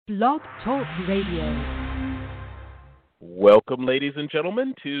Blog Talk Radio. Welcome, ladies and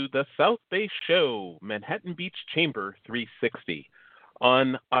gentlemen, to the South Bay Show, Manhattan Beach Chamber 360,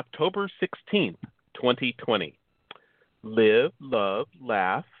 on October 16th, 2020. Live, love,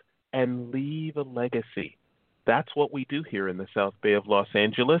 laugh, and leave a legacy. That's what we do here in the South Bay of Los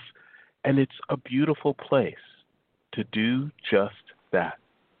Angeles, and it's a beautiful place to do just that.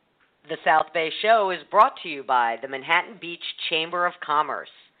 The South Bay Show is brought to you by the Manhattan Beach Chamber of Commerce.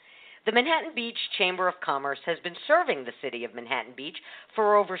 The Manhattan Beach Chamber of Commerce has been serving the city of Manhattan Beach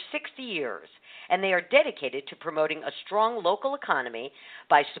for over 60 years, and they are dedicated to promoting a strong local economy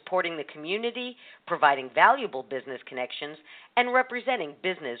by supporting the community, providing valuable business connections, and representing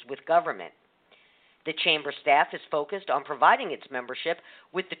business with government. The Chamber staff is focused on providing its membership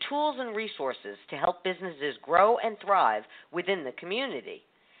with the tools and resources to help businesses grow and thrive within the community.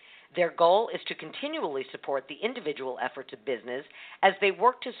 Their goal is to continually support the individual efforts of business as they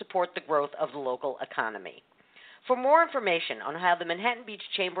work to support the growth of the local economy. For more information on how the Manhattan Beach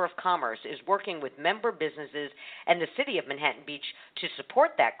Chamber of Commerce is working with member businesses and the city of Manhattan Beach to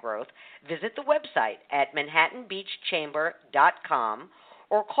support that growth, visit the website at manhattanbeachchamber.com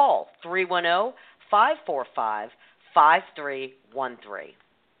or call 310-545-5313.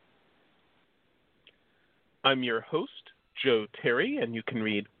 I'm your host, Joe Terry, and you can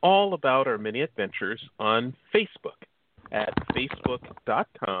read all about our many adventures on Facebook at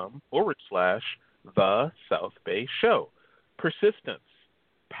facebook.com/The South Bay Show. Persistence,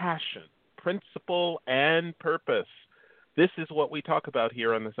 passion, principle, and purpose. This is what we talk about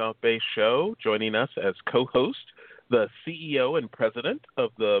here on the South Bay Show. Joining us as co-host, the CEO and president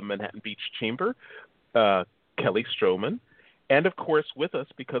of the Manhattan Beach Chamber, Kelly Stroman, and of course with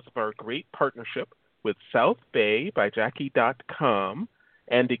us because of our great partnership with South Bay by Jackie.com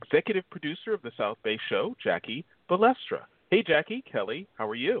and executive producer of the South Bay Show, Jackie Balestra. Hey, Jackie, Kelly, how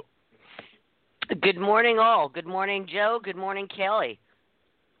are you? Good morning, all. Good morning, Joe. Good morning, Kelly.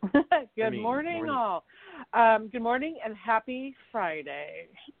 Good morning, all. Good morning and happy Friday.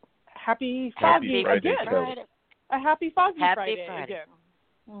 Happy Friday again. Friday. A happy Foggy Friday again.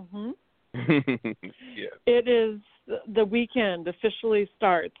 Mm-hmm. Yeah. It is the weekend officially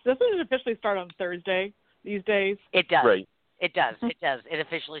starts. Doesn't it officially start on Thursday these days? It does. Right. It does. It does. It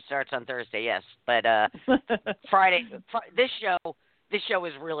officially starts on Thursday, yes. But Friday, this show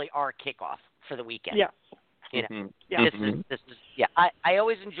is really our kickoff for the weekend. Yes. You know, Mm-hmm. Yeah. This is. Yeah. I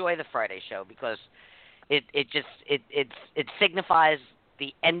always enjoy the Friday show because it signifies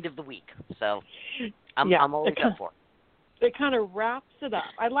the end of the week. So I'm always up for it. It kind of wraps it up.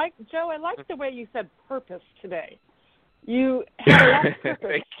 I like the way you said purpose today. You had a lot of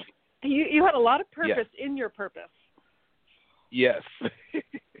purpose. You had a lot of purpose in your purpose. Yes.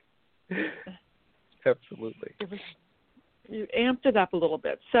 Absolutely. You amped it up a little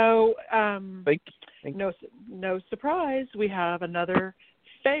bit. So Thank you. No surprise, we have another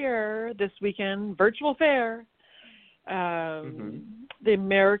fair this weekend, virtual fair. The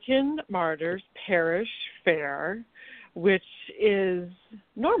American Martyrs Parish Fair, which is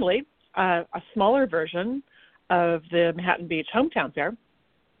normally a smaller version of the Manhattan Beach Hometown Fair,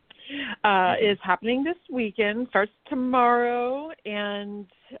 is happening this weekend, starts tomorrow, and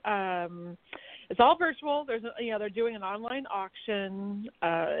it's all virtual. They're doing an online auction.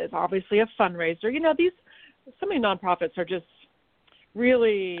 It's obviously a fundraiser. So many nonprofits are just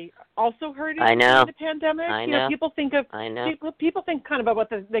really also hurting during the pandemic. I know. People think kind of about what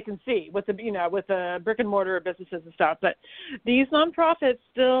they can see with the brick and mortar businesses and stuff, but these nonprofits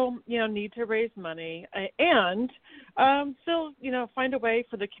still need to raise money and still find a way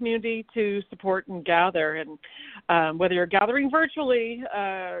for the community to support and gather. And whether you're gathering virtually,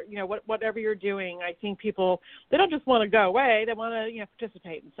 whatever you're doing, I think people, they don't just want to go away; they want to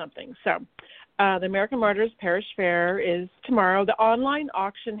participate in something. So. The American Martyrs Parish Fair is tomorrow. The online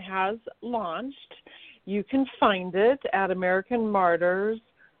auction has launched. You can find it at americanmartyrs.org.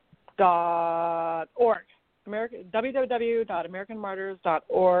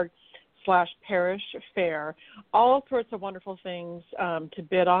 www.americanmartyrs.org/parish fair. All sorts of wonderful things to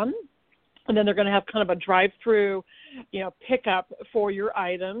bid on. And then they're going to have kind of a drive-through, pickup for your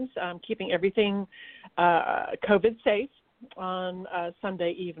items, keeping everything COVID safe on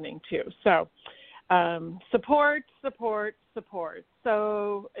Sunday evening too. So support.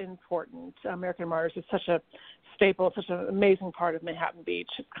 So important. American Martyrs is such a staple, such an amazing part of Manhattan Beach.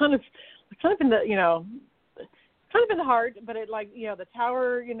 It's kind of in the heart, but it the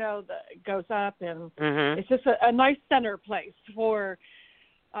tower, goes up, and it's just a nice center place for.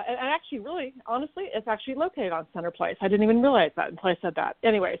 And actually, really, honestly, it's actually located on Center Place. I didn't even realize that until I said that.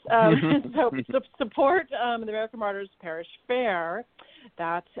 Anyways, so support the American Martyrs Parish Fair.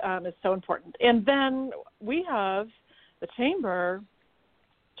 That is so important. And then we have the Chamber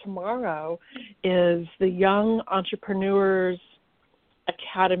tomorrow is the Young Entrepreneurs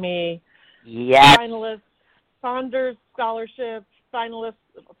Academy finalists, Saunders Scholarship finalists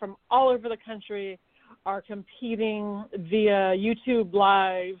from all over the country are competing via YouTube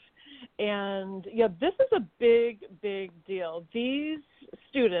Live. And this is a big, big deal. These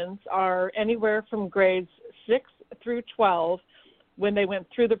students are anywhere from grades 6 through 12 when they went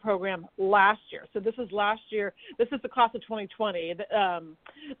through the program last year. So this is last year. This is the class of 2020,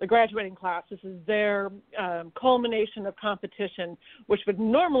 the graduating class. This is their culmination of competition, which would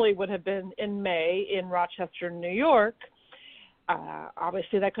have been in May in Rochester, New York.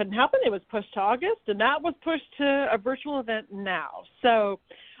 Obviously, that couldn't happen. It was pushed to August, and that was pushed to a virtual event now. So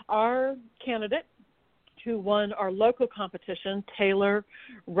our candidate who won our local competition, Taylor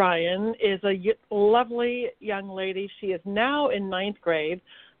Ryan, is a lovely young lady. She is now in 9th grade.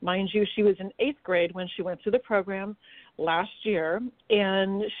 Mind you, she was in 8th grade when she went through the program last year,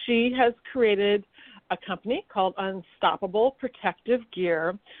 and she has created a company called Unstoppable Protective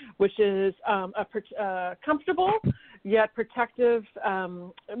Gear, which is a comfortable yet protective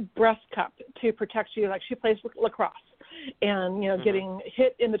breast cup to protect you. Like she plays lacrosse, and getting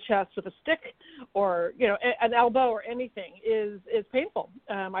hit in the chest with a stick or an elbow or anything is painful.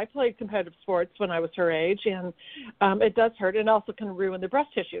 I played competitive sports when I was her age, and it does hurt, and also can ruin the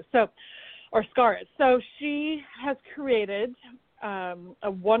breast tissue or scar it. So she has created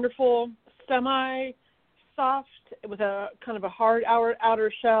a wonderful semi-soft with a kind of a hard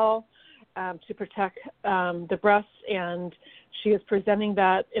outer shell to protect the breasts, and she is presenting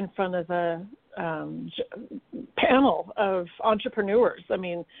that in front of a panel of entrepreneurs. I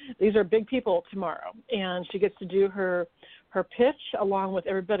mean, these are big people tomorrow, and she gets to do her pitch along with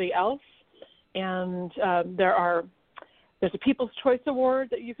everybody else. And there's a People's Choice Award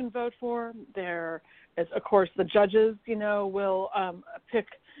that you can vote for. There is, of course, the judges, will pick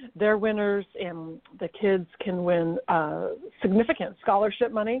their winners, and the kids can win significant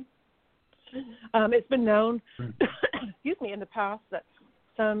scholarship money. It's been known, in the past that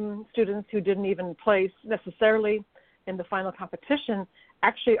some students who didn't even place necessarily in the final competition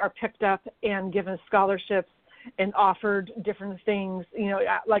actually are picked up and given scholarships and offered different things,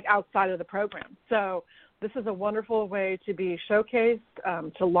 like outside of the program. So this is a wonderful way to be showcased,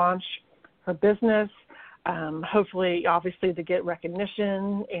 to launch her business, hopefully, obviously, to get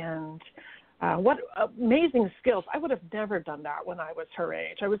recognition. And what amazing skills. I would have never done that when I was her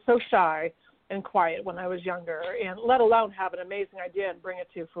age. I was so shy and quiet when I was younger, and let alone have an amazing idea and bring it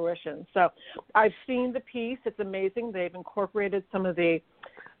to fruition. So I've seen the piece. It's amazing. They've incorporated some of the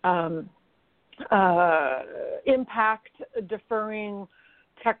impact deferring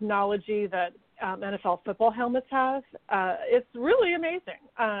technology that NFL football helmets have. It's really amazing.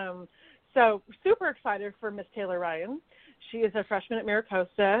 So super excited for Miss Taylor Ryan. She is a freshman at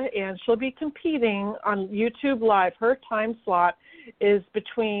Maricosta, and she'll be competing on YouTube Live. Her time slot is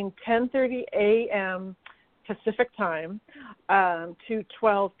between 10:30 a.m. Pacific time to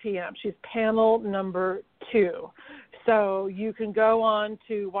 12 p.m. She's panel number 2. So you can go on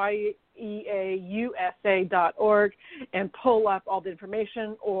to yeausa.org and pull up all the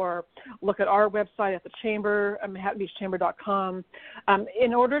information, or look at our website at the Chamber, ManhattanBeachChamber.com.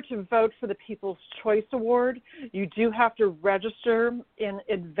 In order to vote for the People's Choice Award, you do have to register in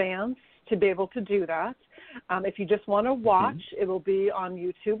advance to be able to do that. If you just want to watch, it will be on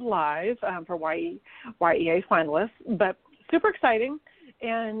YouTube Live for YEA finalists. But super exciting,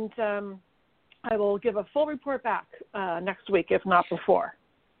 and I will give a full report back next week, if not before.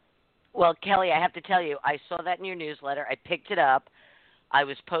 Well, Kelly, I have to tell you, I saw that in your newsletter. I picked it up. I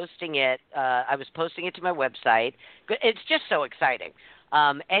was posting it. To my website. It's just so exciting.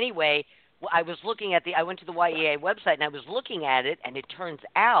 Anyway, I went to the YEA website, and I was looking at it, and it turns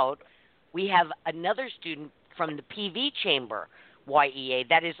out we have another student from the PV Chamber YEA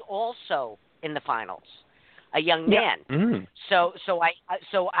that is also in the finals, a young man. Yeah. Mm. So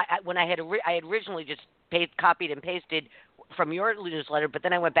when I had originally just copied and pasted from your newsletter, but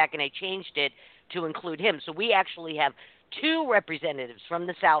then I went back and I changed it to include him. So we actually have 2 representatives from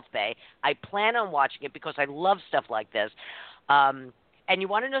the South Bay. I plan on watching it because I love stuff like this. And you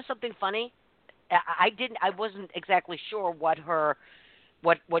want to know something funny? I wasn't exactly sure what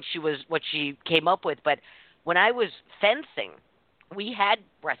she came up with, but when I was fencing, we had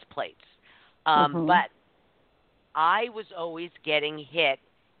breastplates, but I was always getting hit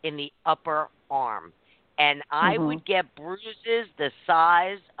in the upper arm. And I would get bruises the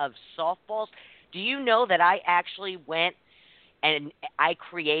size of softballs. Do you know that I actually went and I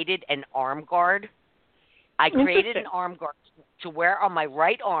created an arm guard? I created an arm guard to wear on my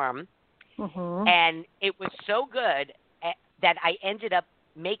right arm, and it was so good that I ended up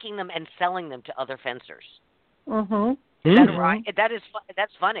making them and selling them to other fencers. Is that right?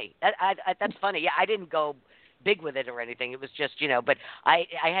 That's funny. That's funny. Yeah, I didn't go big with it or anything. It was just, but I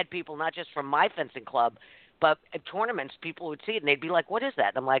had people not just from my fencing club, but at tournaments, people would see it and they'd be like, "What is that?"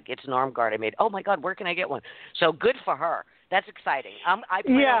 And I'm like, "It's an arm guard I made." "Oh my God, where can I get one?" So good for her. That's exciting. I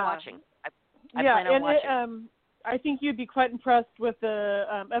plan on watching. I plan on watching. I think you'd be quite impressed with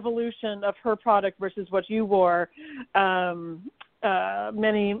the evolution of her product versus what you wore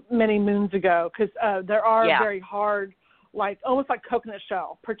many moons ago, because there are very hard, almost like coconut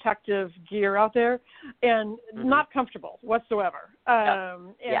shell protective gear out there, and not comfortable whatsoever.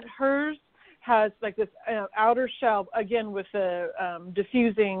 And hers has like this outer shell, again with the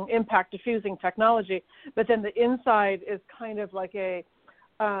impact diffusing technology, but then the inside is kind of like a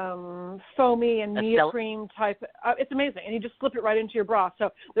foamy and neoprene type. It's amazing, and you just slip it right into your bra. So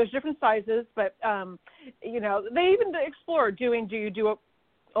there's different sizes, but they even explore do you do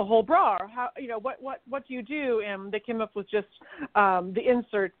a whole bra, or how, what do you do? And they came up with just the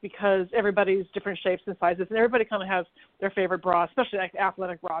insert, because everybody's different shapes and sizes, and everybody kind of has their favorite bra, especially like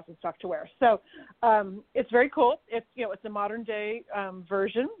athletic bras and stuff to wear. So it's very cool. It's it's a modern day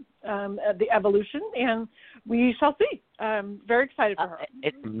version, the evolution, and we shall see. Very excited for her.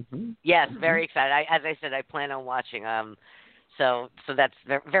 Yes, very excited. As I said, I plan on watching. So that's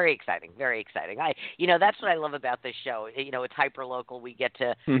very exciting, very exciting. That's what I love about this show. It's hyper local. We get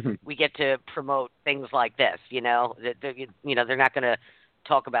to promote things like this. They're not going to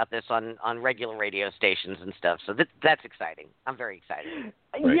talk about this on regular radio stations and stuff. So that's exciting. I'm very excited.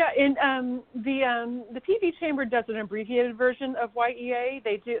 Right. Yeah, and the PV Chamber does an abbreviated version of YEA.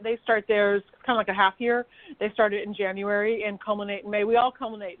 They start theirs kind of like a half year. They start it in January and culminate in May. We all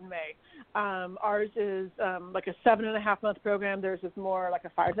culminate in May. Ours is like a 7.5-month program. Theirs is more like a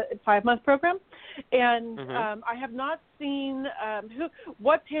 5-month program. And I have not seen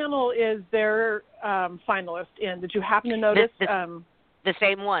what panel is their finalist in. Did you happen to notice? The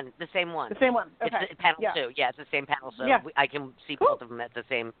same one. The same one. Okay. It's panel 2. Yeah, it's the same panel. So I can see both of them at the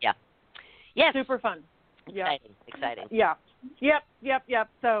same. Yeah. Yes. Super fun. Yeah. Exciting. Yeah. Yep.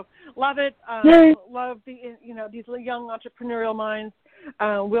 So love it. Love the these young entrepreneurial minds.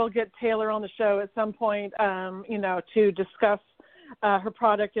 We'll get Taylor on the show at some point, to discuss her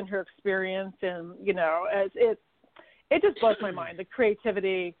product and her experience, and as it just blows my mind, the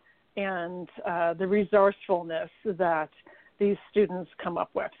creativity and the resourcefulness that these students come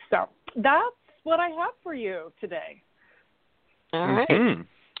up with. So that's what I have for you today. All right.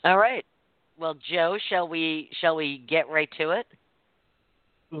 All right. Well, Joe, shall we get right to it?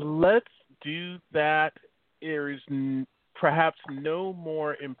 Let's do that. There is perhaps no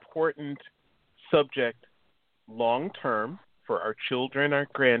more important subject long-term for our children, our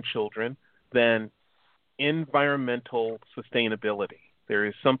grandchildren, than environmental sustainability. There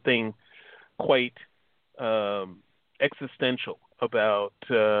is something quite existential about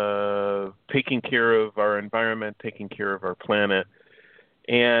taking care of our environment, taking care of our planet.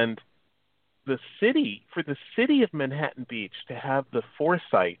 And for the city of Manhattan Beach to have the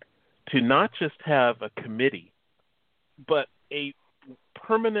foresight to not just have a committee, but a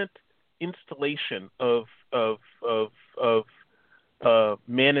permanent installation of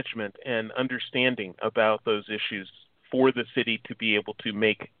management and understanding about those issues for the city to be able to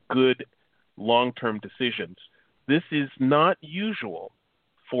make good long-term decisions. This is not usual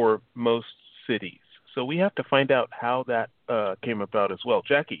for most cities. So we have to find out how that came about as well.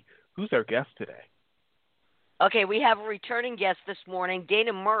 Jackie, who's our guest today? Okay, we have a returning guest this morning,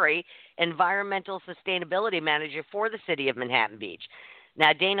 Dana Murray, Environmental Sustainability Manager for the City of Manhattan Beach.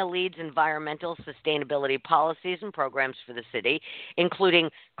 Now, Dana leads environmental sustainability policies and programs for the city, including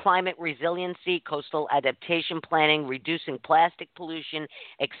climate resiliency, coastal adaptation planning, reducing plastic pollution,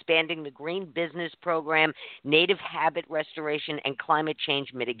 expanding the green business program, native habit restoration, and climate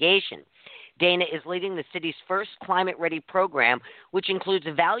change mitigation. Dana is leading the city's first climate-ready program, which includes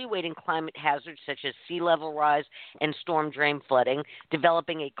evaluating climate hazards such as sea level rise and storm drain flooding,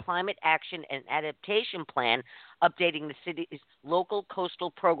 developing a climate action and adaptation plan, updating the city's local coastal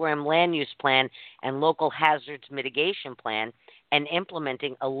program land use plan and local hazards mitigation plan, and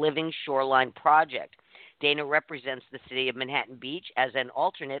implementing a living shoreline project. Dana represents the city of Manhattan Beach as an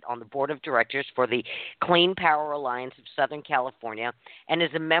alternate on the board of directors for the Clean Power Alliance of Southern California and is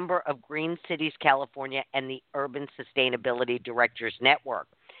a member of Green Cities California and the Urban Sustainability Directors Network.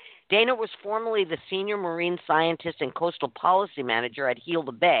 Dana was formerly the senior marine scientist and coastal policy manager at Heal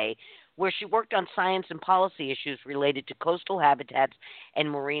the Bay, where she worked on science and policy issues related to coastal habitats and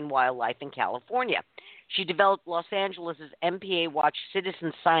marine wildlife in California. She developed Los Angeles' MPA Watch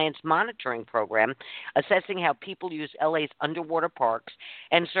Citizen Science Monitoring Program, assessing how people use LA's underwater parks,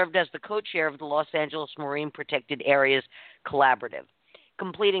 and served as the co-chair of the Los Angeles Marine Protected Areas Collaborative.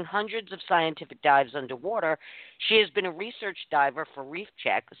 Completing hundreds of scientific dives underwater, she has been a research diver for Reef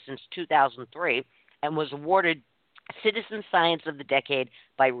Check since 2003 and was awarded Citizen Science of the Decade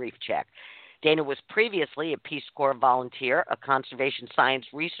by Reef Check. Dana was previously a Peace Corps volunteer, a conservation science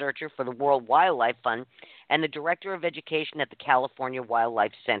researcher for the World Wildlife Fund, and the director of education at the California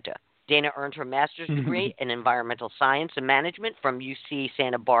Wildlife Center. Dana earned her master's degree in environmental science and management from UC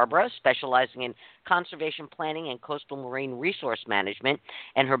Santa Barbara, specializing in conservation planning and coastal marine resource management,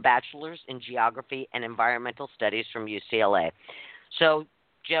 and her bachelor's in geography and environmental studies from UCLA. So,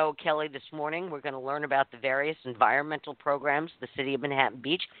 Joe, Kelly, this morning we're going to learn about the various environmental programs the City of Manhattan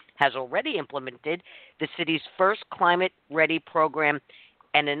Beach has already implemented, the city's first climate-ready program,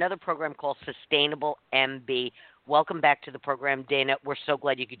 and another program called Sustainable MB. Welcome back to the program, Dana. We're so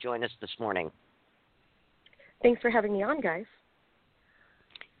glad you could join us this morning. Thanks for having me on, guys.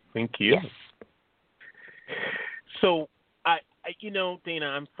 Thank you. Yes. So,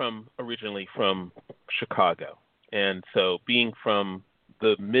 Dana, I'm originally from Chicago, and so being from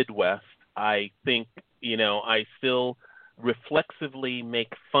the Midwest, I think, I still reflexively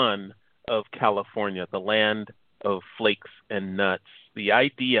make fun of California, the land of flakes and nuts. The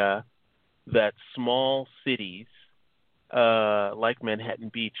idea that small cities like Manhattan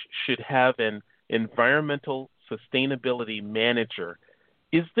Beach should have an environmental sustainability manager.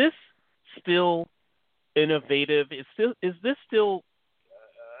 Is this still innovative? Is this still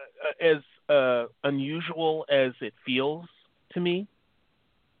as unusual as it feels to me?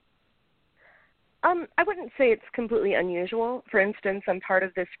 I wouldn't say it's completely unusual. For instance, I'm part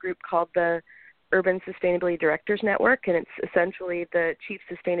of this group called the Urban Sustainability Directors Network, and it's essentially the chief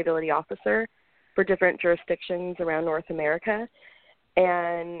sustainability officer for different jurisdictions around North America.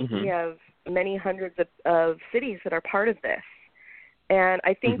 And we have many hundreds of cities that are part of this. And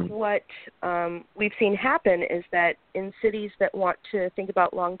I think what we've seen happen is that in cities that want to think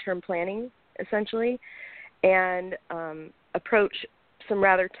about long-term planning, essentially, and approach some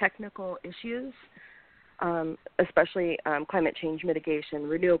rather technical issues, especially climate change mitigation,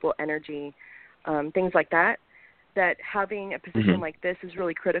 renewable energy, things like that, that having a position like this is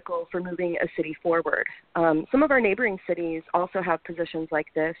really critical for moving a city forward. Some of our neighboring cities also have positions like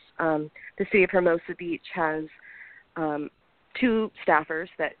this. The city of Hermosa Beach has 2 staffers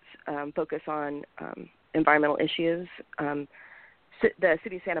that focus on environmental issues. The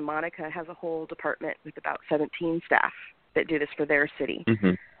city of Santa Monica has a whole department with about 17 staff that do this for their city.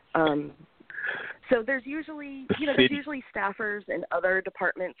 So there's usually, staffers in other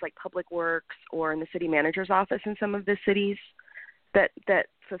departments like Public Works or in the city manager's office in some of the cities that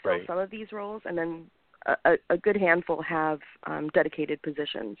fulfill some of these roles, and then a good handful have dedicated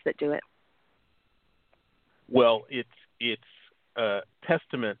positions that do it. Well, it's a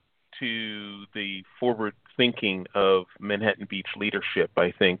testament to the forward thinking of Manhattan Beach leadership.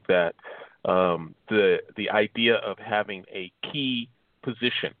 I think that the idea of having a key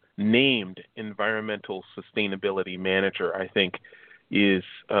position named environmental sustainability manager, I think, is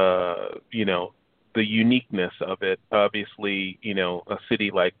the uniqueness of it. Obviously, a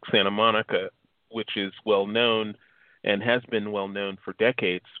city like Santa Monica, which is well known and has been well known for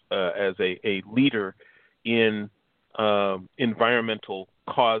decades as a leader in environmental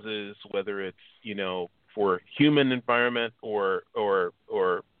causes, whether it's for human environment or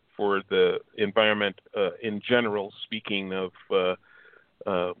for the environment in general. Speaking of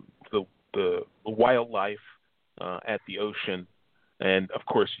the wildlife at the ocean, and of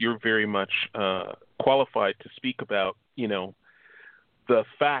course you're very much qualified to speak about the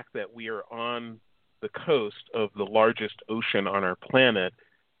fact that we are on the coast of the largest ocean on our planet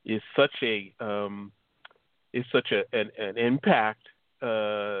is such an impact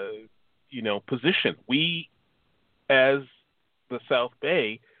position. We, as the South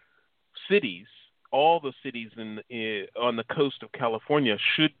Bay cities, all the cities on the coast of California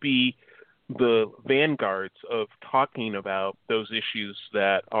should be the vanguards of talking about those issues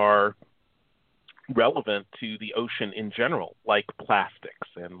that are relevant to the ocean in general, like plastics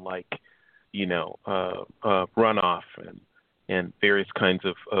and like runoff and various kinds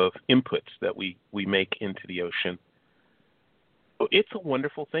of inputs that we make into the ocean. It's a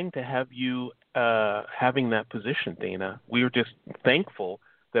wonderful thing to have you having that position, Dana. We are just thankful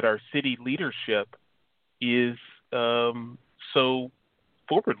that our city leadership is so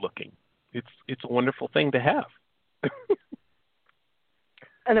forward-looking. It's a wonderful thing to have.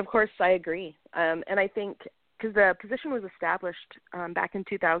 And of course, I agree. And I think because the position was established back in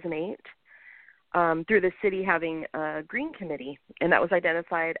 2008, through the city having a green committee, and that was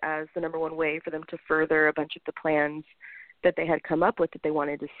identified as the number one way for them to further a bunch of the plans that they had come up with that they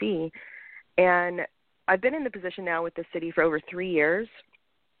wanted to see. And I've been in the position now with the city for over 3 years,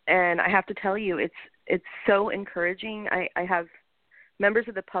 and I have to tell you, it's so encouraging. I have members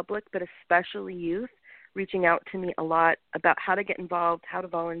of the public, but especially youth, reaching out to me a lot about how to get involved, how to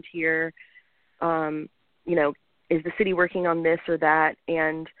volunteer, is the city working on this or that?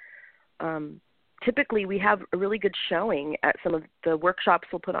 And typically we have a really good showing at some of the workshops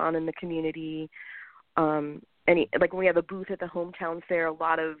we'll put on in the community. Like when we have a booth at the hometown fair, a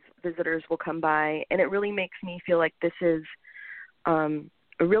lot of visitors will come by, and it really makes me feel like this is a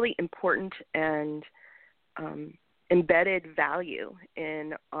really important and embedded value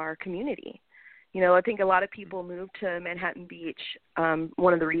in our community. I think a lot of people move to Manhattan Beach.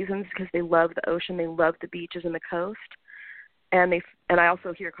 One of the reasons because they love the ocean, they love the beaches and the coast, and I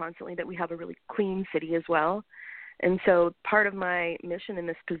also hear constantly that we have a really clean city as well. And so part of my mission in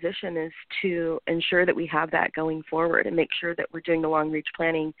this position is to ensure that we have that going forward and make sure that we're doing the long-reach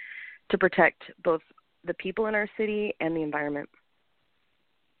planning to protect both the people in our city and the environment.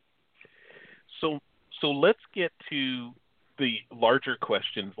 So let's get to the larger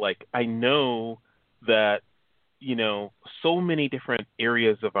questions. Like, I know that, so many different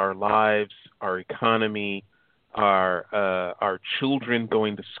areas of our lives, our economy, our children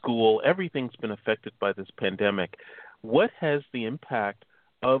going to school, everything's been affected by this pandemic. What has the impact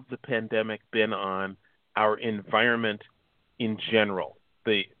of the pandemic been on our environment in general,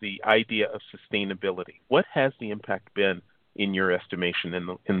 the idea of sustainability? What has the impact been, in your estimation,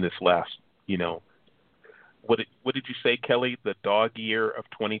 in this last, what did you say, Kelly, the dog year of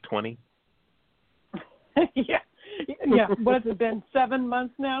 2020? Yeah. What has it been, 7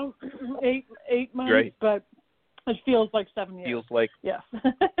 months now? 8 months? Right. But it feels like 7 years. Feels like. Yes.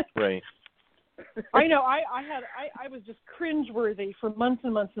 Right. I know. I was just cringeworthy for months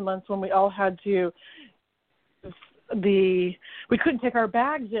and months and months when we all had to. We couldn't take our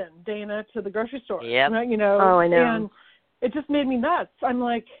bags in, Dana, to the grocery store. Yep. Right, Oh, I know. And it just made me nuts. I'm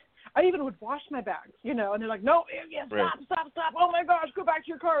like, I even would wash my bags, and they're like, no, yeah, stop. Oh my gosh, go back to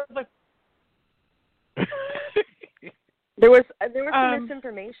your car. I was like, There was some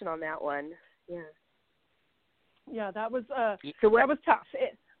misinformation on that one. Yeah. Yeah, that was that was tough.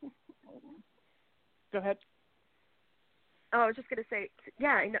 Go ahead. Oh, I was just going to say,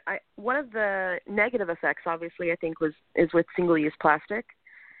 yeah, one of the negative effects, obviously, I think is with single-use plastic,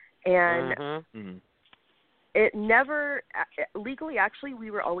 and it never legally. Actually,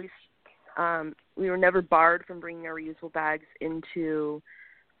 we were always we were never barred from bringing our reusable bags into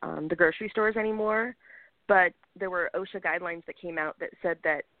the grocery stores anymore. But there were OSHA guidelines that came out that said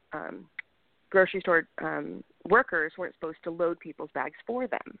that grocery store workers weren't supposed to load people's bags for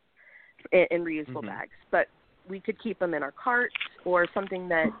them in reusable bags. But we could keep them in our carts, or something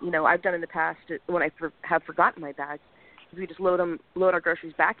that, I've done in the past when I have forgotten my bags. We just load our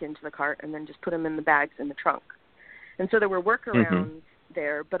groceries back into the cart and then just put them in the bags in the trunk. And so there were workarounds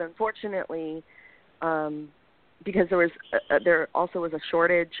there, but unfortunately, because there also was a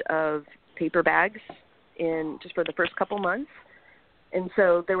shortage of paper bags just for the first couple months. And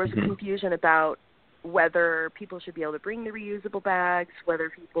so there was a confusion about whether people should be able to bring the reusable bags, whether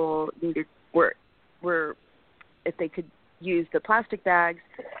people were if they could use the plastic bags.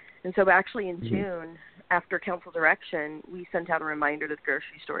 And so actually in June, after council direction, we sent out a reminder to the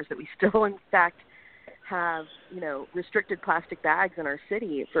grocery stores that we still, in fact, have, restricted plastic bags in our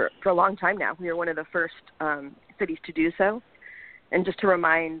city for a long time now. We are one of the first cities to do so, and just to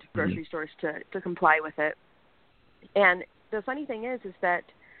remind grocery stores to comply with it. And the funny thing is that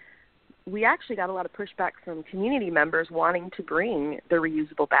we actually got a lot of pushback from community members wanting to bring the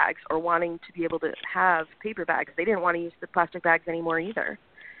reusable bags or wanting to be able to have paper bags. They didn't want to use the plastic bags anymore either.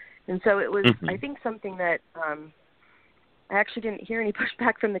 And so it was, I think, something that I actually didn't hear any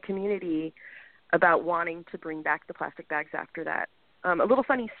pushback from the community about wanting to bring back the plastic bags after that. A little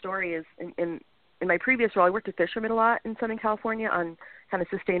funny story is in my previous role, I worked with fishermen a lot in Southern California on kind of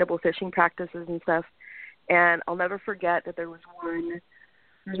sustainable fishing practices and stuff. And I'll never forget that there was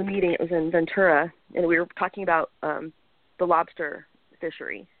a meeting, it was in Ventura, and we were talking about the lobster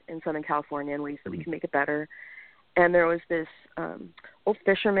fishery in Southern California and ways that we can make it better. And there was this old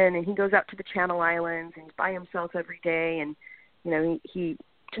fisherman, and he goes out to the Channel Islands, and he's by himself every day, and, he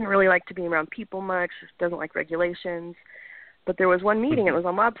didn't really like to be around people much, doesn't like regulations. But there was one meeting, it was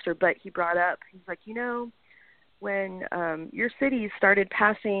on lobster, but he brought up, he's like, when your city started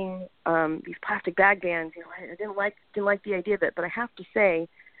passing these plastic bag bans, I didn't like the idea of it, but I have to say,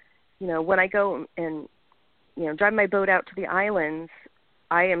 when I go and drive my boat out to the islands,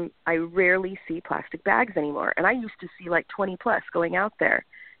 I rarely see plastic bags anymore, and I used to see like 20 plus going out there.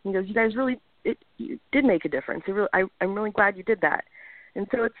 And he goes, you guys really, you did make a difference. I'm really glad you did that. And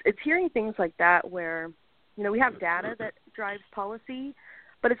so it's hearing things like that where, you know, we have data that drives policy,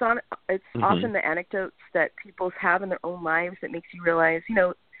 but it's often the anecdotes that people have in their own lives that makes you realize, you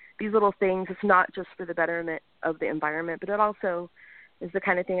know, these little things, it's not just for the betterment of the environment, but it also is the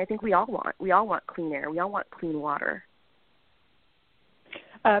kind of thing I think we all want. We all want clean air. We all want clean water.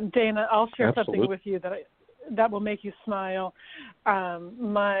 Dana, I'll share Absolutely. something with you that will make you smile.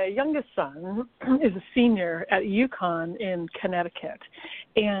 My youngest son is a senior at UConn in Connecticut,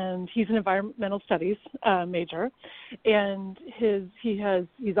 and he's an environmental studies major, and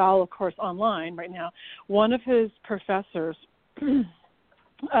he's all, of course, online right now. One of his professors,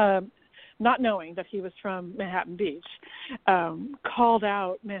 not knowing that he was from Manhattan Beach, called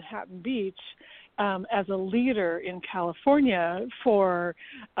out Manhattan Beach as a leader in California for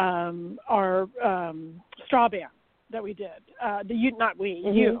our straw ban that we did. You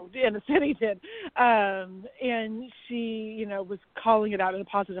in the city did. And she, you know, was calling it out in a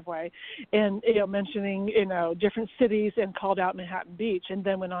positive way and, you know, mentioning, you know, different cities and called out Manhattan Beach, and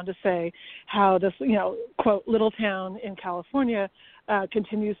then went on to say how this, you know, quote, little town in California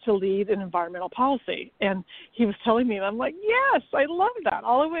continues to lead in environmental policy. And he was telling me, and I'm like, yes, I love that,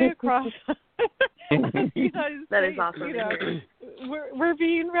 all the way across the United That States, is awesome. you know, we're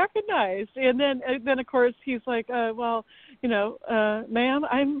being recognized. And then of course he's like, well, you know, ma'am,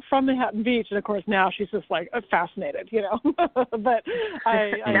 I'm from Manhattan Beach, and of course now she's just like fascinated, you know. But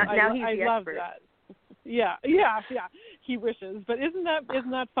I love that. Yeah. He wishes, but isn't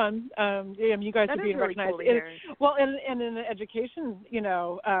that fun? You guys that are being really recognized. Cool to hear. Well, and in an education, you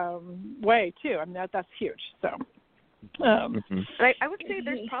know, way too. I mean, that's huge. So. And I would say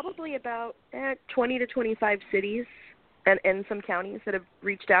there's probably about 20 to 25 cities and some counties that have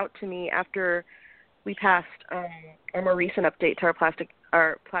reached out to me after we passed a more recent update to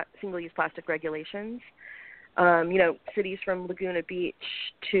our single-use plastic regulations. You know, cities from Laguna Beach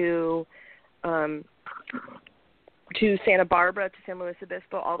to Santa Barbara to San Luis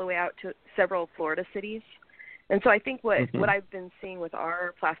Obispo, all the way out to several Florida cities. And so I think what I've been seeing with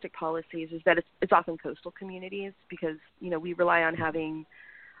our plastic policies is that it's often coastal communities, because, you know, we rely on having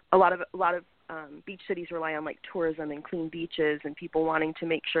a lot of beach cities rely on like tourism and clean beaches and people wanting to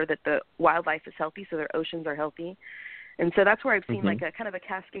make sure that the wildlife is healthy so their oceans are healthy. And so that's where I've seen like a kind of a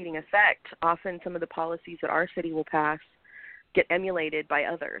cascading effect. Often some of the policies that our city will pass get emulated by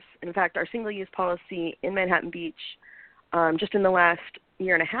others. In fact, our single-use policy in Manhattan Beach, just in the last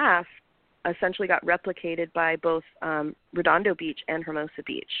year and a half, essentially got replicated by both Redondo Beach and Hermosa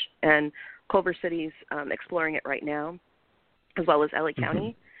Beach. And Culver City's exploring it right now, as well as LA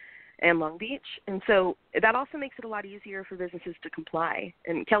County and Long Beach. And so that also makes it a lot easier for businesses to comply.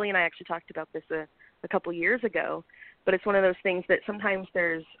 And Kelly and I actually talked about this a couple years ago, but it's one of those things that sometimes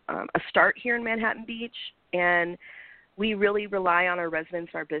there's a start here in Manhattan Beach, and we really rely on our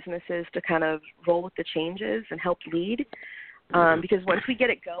residents and our businesses to kind of roll with the changes and help lead. Because once we get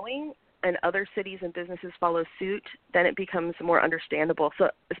it going and other cities and businesses follow suit, then it becomes more understandable. So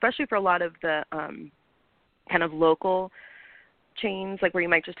especially for a lot of the kind of local chains, like where you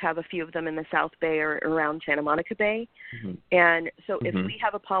might just have a few of them in the South Bay or around Santa Monica Bay. And so if we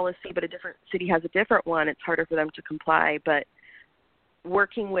have a policy but a different city has a different one, it's harder for them to comply. But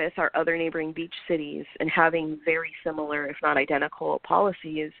working with our other neighboring beach cities and having very similar, if not identical,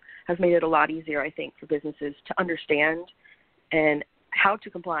 policies has made it a lot easier, I think, for businesses to understand and how to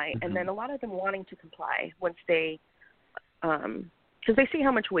comply. And then a lot of them wanting to comply once they, because they see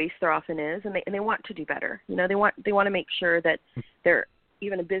how much waste there often is, and they want to do better. You know, they want to make sure that their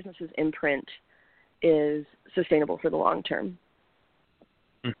even a business's imprint is sustainable for the long term.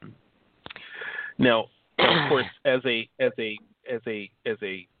 Now, of course, as a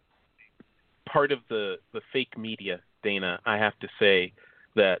part of the fake media, Dana, I have to say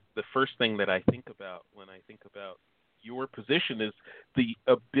that the first thing that I think about when I think about your position is the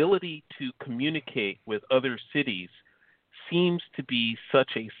ability to communicate with other cities seems to be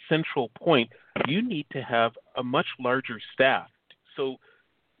such a central point. You need to have a much larger staff. So,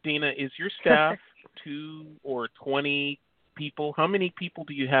 Dana, is your staff 2 or 20 people? How many people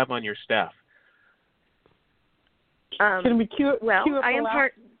do you have on your staff? Can we cue up I am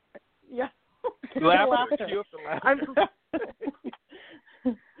part. Yeah. Laughter. Cue up the laughter.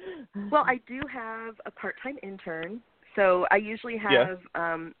 Well, I do have a part-time intern. So I usually have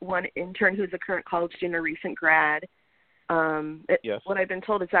one intern who's a current college student or recent grad. What I've been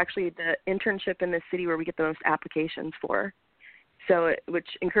told is actually the internship in the city where we get the most applications for. So which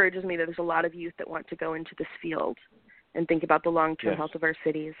encourages me that there's a lot of youth that want to go into this field. and think about the long-term health of our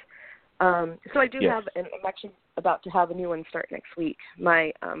cities. So I do have, and I'm actually about to have a new one start next week.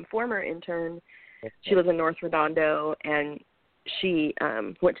 My former intern, she was in North Redondo, and she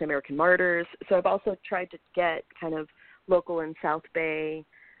went to American Martyrs. So I've also tried to get kind of local and South Bay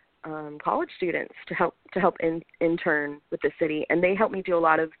college students to help intern with the city, and they help me do a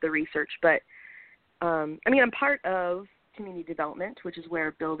lot of the research. But I'm part of community development, which is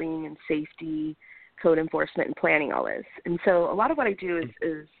where building and safety, code enforcement, and planning all is. And so a lot of what I do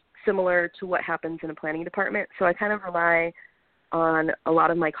is similar to what happens in a planning department. So I kind of rely on a lot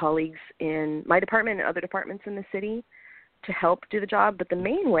of my colleagues in my department and other departments in the city to help do the job. But the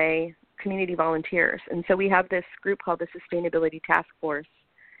main way, community volunteers. And so we have this group called the Sustainability Task Force,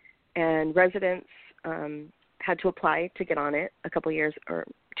 and residents had to apply to get on it a couple years or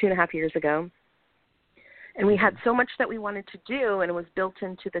 2.5 years ago. And we had so much that we wanted to do, and it was built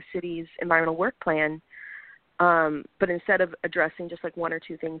into the city's environmental work plan. But instead of addressing just like one or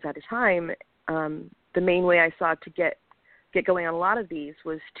two things at a time, the main way I saw to get going on a lot of these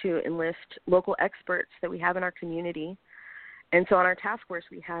was to enlist local experts that we have in our community. And so on our task force,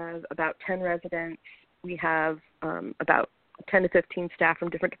 we have about 10 residents. We have about 10 to 15 staff from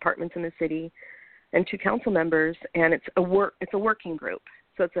different departments in the city, and 2 council members. And it's a working group.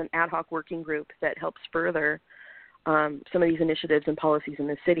 So it's an ad hoc working group that helps further some of these initiatives and policies in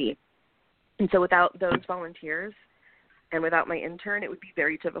the city. And so without those volunteers and without my intern, it would be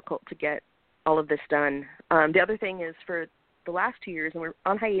very difficult to get all of this done. The other thing is for the last 2 years, and we're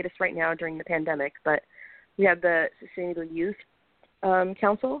on hiatus right now during the pandemic, but we have the Sustainable Youth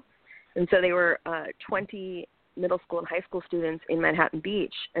Council. And so they were 20 middle school and high school students in Manhattan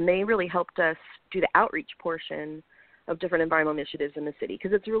Beach, and they really helped us do the outreach portion of different environmental initiatives in the city,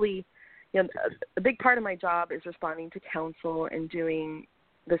 because it's really, a big part of my job is responding to council and doing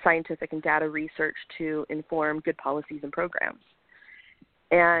the scientific and data research to inform good policies and programs.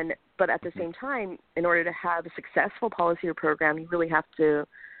 But at the same time, in order to have a successful policy or program, you really have to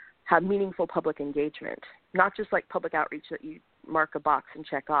have meaningful public engagement, not just like public outreach that you mark a box and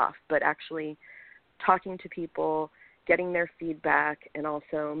check off, but actually talking to people, getting their feedback, and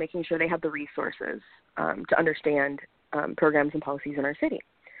also making sure they have the resources to understand programs and policies in our city.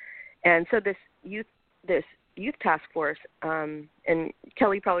 And so this youth task force, and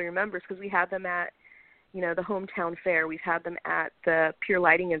Kelly probably remembers because we had them at, the hometown fair. We've had them at the Pure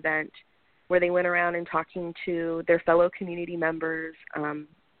Lighting event where they went around and talking to their fellow community members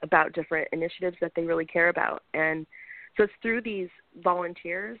about different initiatives that they really care about. And so it's through these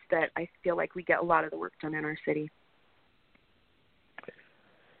volunteers that I feel like we get a lot of the work done in our city.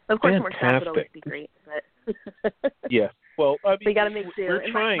 Of course, more staff would always be great, but yeah. Well, we got to make do. We're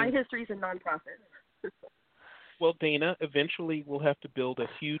and trying. My history is in nonprofit. Well, Dana, eventually we'll have to build a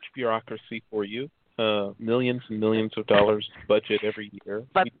huge bureaucracy for you, millions and millions of dollars budget every year.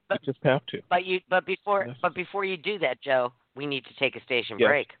 But we just have to. But before you do that, Joe, we need to take a station yes.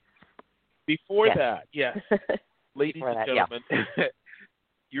 break. Before that, yes, ladies and gentlemen. Yeah.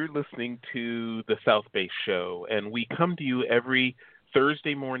 You're listening to the South Bay Show, and we come to you every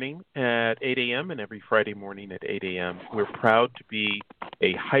Thursday morning at 8 a.m. and every Friday morning at 8 a.m. We're proud to be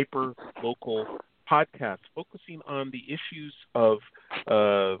a hyper-local podcast focusing on the issues of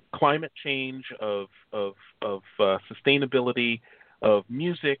climate change, of sustainability, of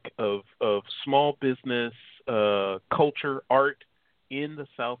music, of small business, culture, art in the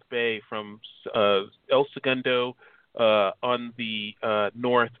South Bay, from El Segundo on the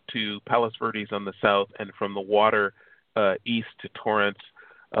north to Palos Verdes on the south, and from the water east to Torrance.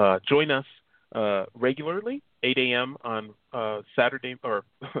 Join us regularly, 8 a.m. on Saturday or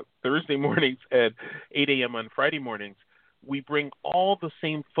Thursday mornings and 8 a.m. on Friday mornings. We bring all the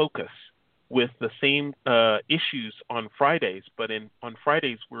same focus with the same issues on Fridays, but on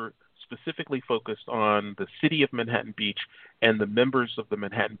Fridays we're specifically focused on the city of Manhattan Beach and the members of the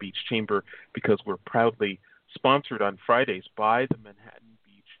Manhattan Beach Chamber, because we're proudly sponsored on Fridays by the Manhattan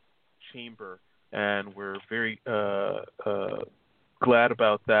Beach Chamber, and we're very glad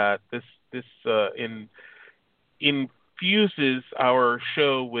about that. This infuses our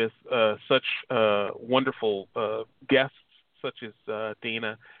show with such wonderful guests such as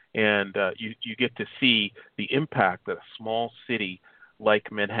Dana, and you get to see the impact that a small city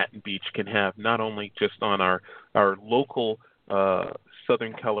like Manhattan Beach can have, not only just on our local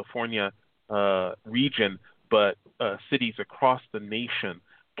Southern California region, but cities across the nation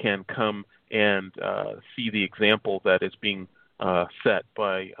can come and see the example that is being set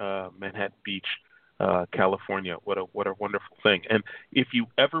by Manhattan Beach, California. What a wonderful thing! And if you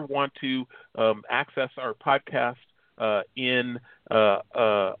ever want to access our podcast, in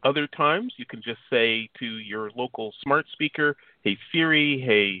other times, you can just say to your local smart speaker, "Hey Siri,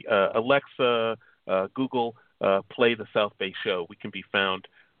 hey Alexa, Google, play the South Bay Show." We can be found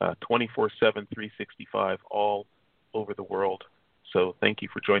 24/7, 365, all over the world. So thank you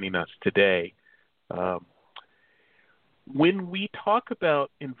for joining us today. When we talk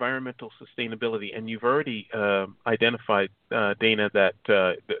about environmental sustainability, and you've already identified, Dana, that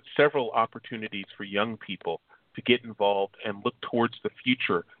several opportunities for young people to get involved and look towards the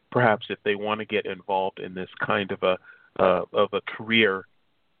future, perhaps if they want to get involved in this kind of a career.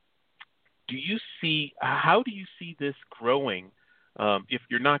 How do you see this growing? If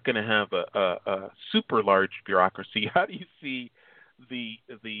you're not going to have a super large bureaucracy, how do you see the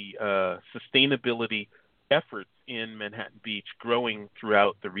sustainability efforts in Manhattan Beach growing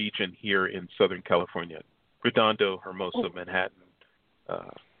throughout the region here in Southern California, Redondo, Hermosa, Manhattan,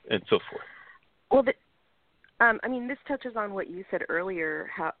 and so forth? Well, this touches on what you said earlier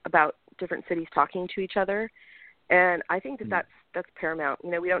about different cities talking to each other, and I think that's paramount.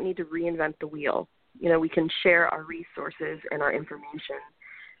 We don't need to reinvent the wheel. We can share our resources and our information,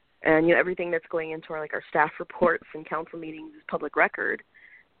 and everything that's going into our staff reports and council meetings is public record.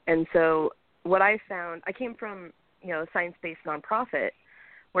 And so what I found, I came from a science-based nonprofit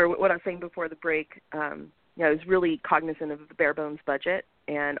where what I was saying before the break, I was really cognizant of the bare bones budget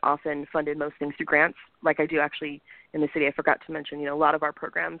and often funded most things through grants, like I do actually in the city. I forgot to mention, a lot of our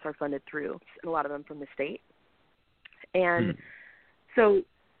programs are funded through, and a lot of them from the state. And so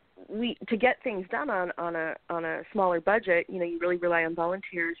to get things done on a smaller budget, you really rely on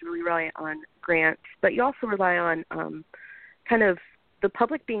volunteers, you really rely on grants, but you also rely on kind of the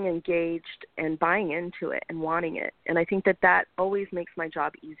public being engaged and buying into it and wanting it. And I think that always makes my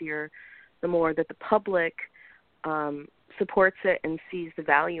job easier, the more that the public supports it and sees the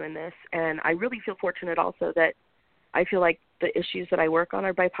value in this. And I really feel fortunate also that I feel like the issues that I work on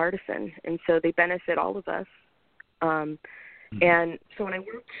are bipartisan, and so they benefit all of us. And so when I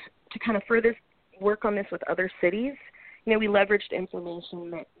work to kind of further work on this with other cities, we leveraged information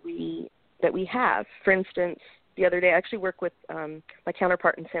that we have. For instance, the other day I actually work with my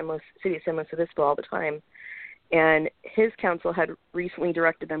counterpart in City of San Luis Obispo all the time, and his council had recently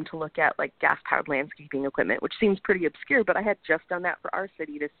directed them to look at gas-powered landscaping equipment, which seems pretty obscure, but I had just done that for our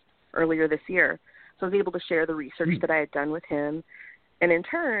city earlier this year. So I was able to share the research that I had done with him. And in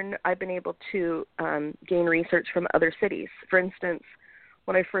turn, I've been able to gain research from other cities. For instance,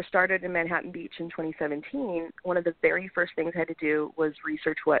 when I first started in Manhattan Beach in 2017, one of the very first things I had to do was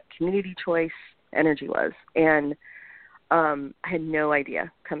research what community choice energy was. And I had no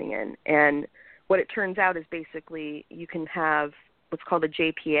idea coming in. And what it turns out is basically you can have what's called a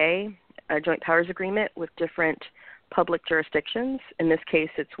JPA, a Joint Powers Agreement, with different public jurisdictions. In this case,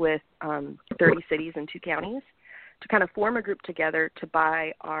 it's with 30 cities and 2 counties, to kind of form a group together to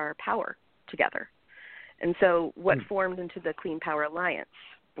buy our power together. And so what formed into the Clean Power Alliance,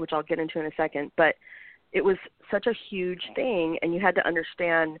 which I'll get into in a second, but it was such a huge thing, and you had to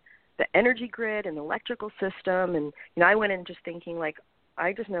understand the energy grid and the electrical system. And I went in just thinking,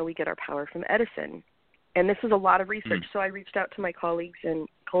 I just know we get our power from Edison. And this was a lot of research. So I reached out to my colleagues in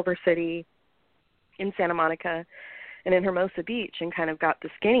Culver City, in Santa Monica, and in Hermosa Beach, and kind of got the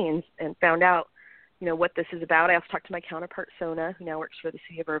skinny and found out what this is about. I also talked to my counterpart, Sona, who now works for the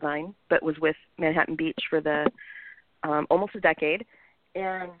city of Irvine, but was with Manhattan Beach for almost a decade.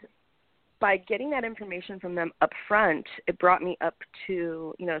 And by getting that information from them up front, it brought me up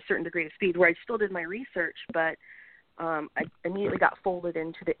to, a certain degree of speed, where I still did my research, but I immediately got folded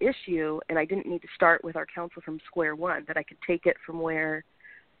into the issue, and I didn't need to start with our council from square one, that I could take it from where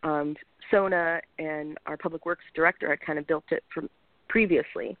Sona and our public works director had kind of built it from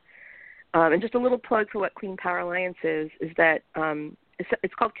previously. And just a little plug for what Clean Power Alliance is that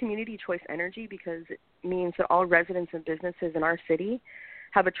it's called Community Choice Energy, because it means that all residents and businesses in our city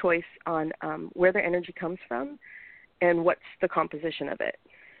have a choice on where their energy comes from and what's the composition of it.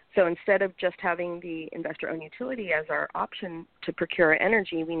 So instead of just having the investor-owned utility as our option to procure our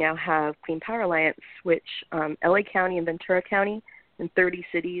energy, we now have Clean Power Alliance, which LA County and Ventura County and 30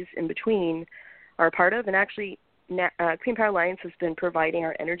 cities in between are a part of. And actually, Clean Power Alliance has been providing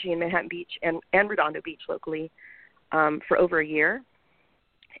our energy in Manhattan Beach and Redondo Beach locally for over a year.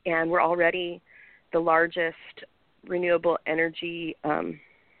 And we're already the largest renewable energy. We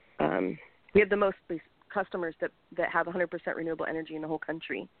have the most customers that have 100% renewable energy in the whole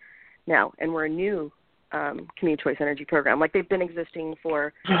country now. And we're a new community choice energy program. They've been existing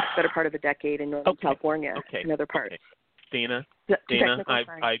for the better part of a decade in Northern California and other parts. Dana,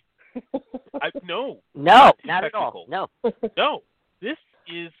 no, not at all. No. No,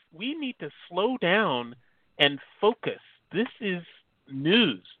 we need to slow down and focus. This is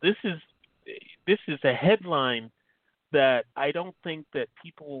news. This is a headline that I don't think that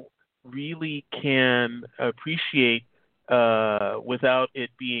people really can appreciate without it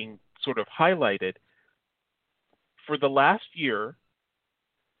being sort of highlighted. For the last year,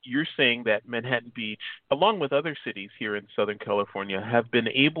 you're saying that Manhattan Beach, along with other cities here in Southern California, have been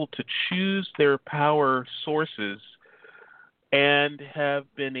able to choose their power sources and have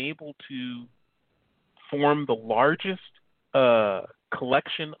been able to form the largest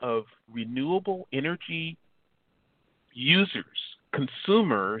collection of renewable energy users,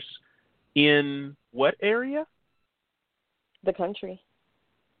 consumers, in what area? The country.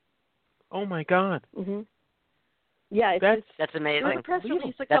 Oh my God! Mhm. Yeah, that's amazing. There was a press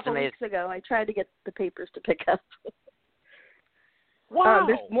release a couple weeks ago. I tried to get the papers to pick up. Wow!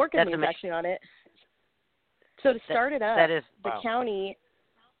 There's more good news actually on it. So to start it up, the county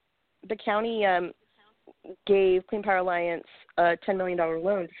gave Clean Power Alliance a $10 million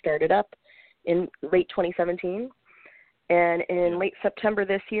loan to start it up in late 2017, and in late September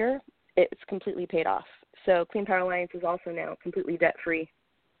this year, it's completely paid off. So Clean Power Alliance is also now completely debt free.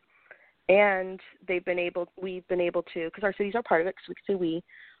 And we've been able to, because our cities are part of it, because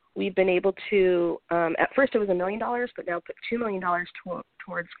we've been able to, at first it was $1 million, but now put $2 million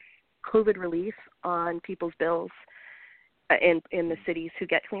towards COVID relief on people's bills in the cities who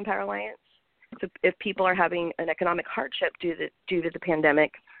get Clean Power Alliance. So if people are having an economic hardship due to the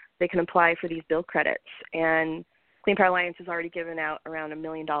pandemic, they can apply for these bill credits. And Clean Power Alliance has already given out around $1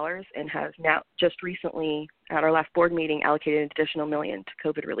 million and has now just recently at our last board meeting allocated an additional $1 million to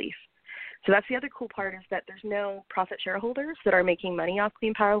COVID relief. So that's the other cool part, is that there's no profit shareholders that are making money off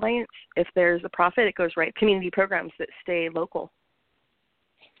Clean Power Alliance. If there's a profit, it goes right to community programs that stay local.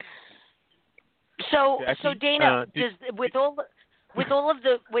 So Dana, with all of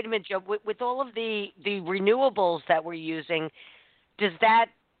the renewables that we're using, is that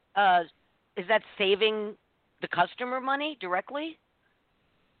saving the customer money directly?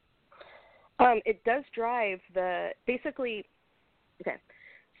 It does drive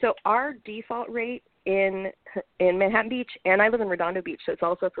So our default rate in Manhattan Beach, and I live in Redondo Beach, so it's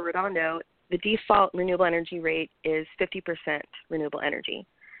also for Redondo, the default renewable energy rate is 50% renewable energy,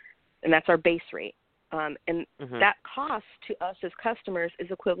 and that's our base rate. That cost to us as customers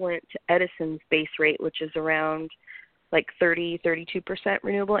is equivalent to Edison's base rate, which is around like 32%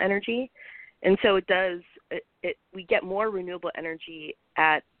 renewable energy. And so we get more renewable energy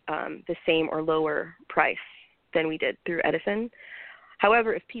at the same or lower price than we did through Edison.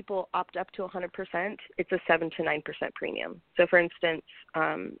 However, if people opt up to 100%, it's a 7 to 9% premium. So, for instance,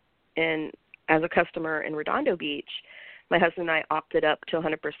 as a customer in Redondo Beach, my husband and I opted up to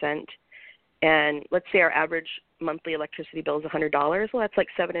 100%. And let's say our average monthly electricity bill is $100. Well, that's like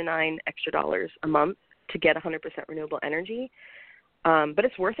 $7 to $9 extra a month to get 100% renewable energy. But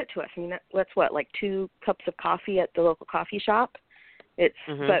it's worth it to us. I mean, that's like 2 cups of coffee at the local coffee shop.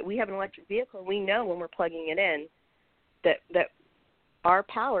 But we have an electric vehicle. We know when we're plugging it in that our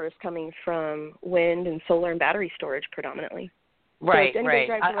power is coming from wind and solar and battery storage predominantly. Right, so if anybody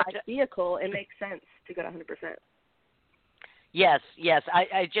drives an electric vehicle, it makes sense to go to 100%. Yes.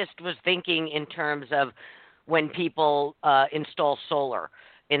 I just was thinking in terms of when people install solar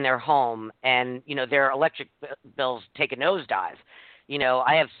in their home and, their electric bills take a nosedive.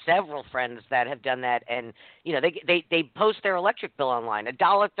 I have several friends that have done that, and, they post their electric bill online,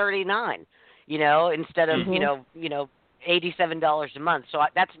 $1.39, instead of, $87 a month. So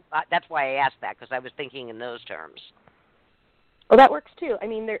that's why I asked that, because I was thinking in those terms. Well, that works too. I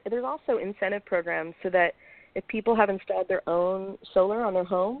mean, there's also incentive programs so that if people have installed their own solar on their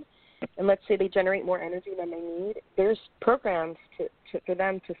home, and let's say they generate more energy than they need, there's programs for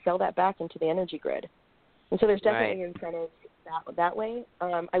them to sell that back into the energy grid. And so there's definitely incentives that way.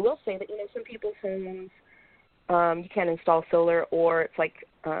 I will say that, some people's homes, you can't install solar, or it's like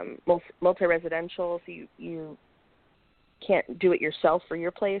multi-residential, so you can't do it yourself for your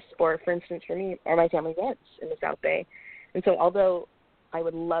place, or for instance for me, my family rents in the South Bay. And so although I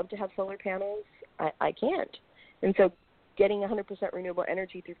would love to have solar panels, I can't. And so getting 100% renewable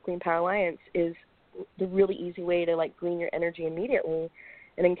energy through Clean Power Alliance is the really easy way to green your energy immediately.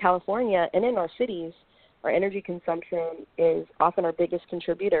 And in California and in our cities, our energy consumption is often our biggest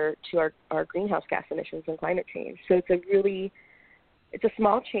contributor to our greenhouse gas emissions and climate change. So it's a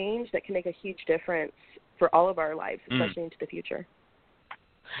small change that can make a huge difference for all of our lives, especially into the future.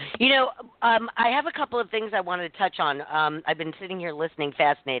 I have a couple of things I wanted to touch on. I've been sitting here listening,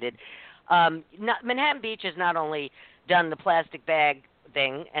 fascinated. Manhattan Beach has not only done the plastic bag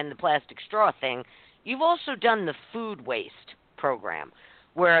thing and the plastic straw thing, you've also done the food waste program,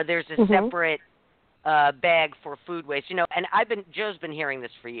 where there's a separate bag for food waste. And Joe's been hearing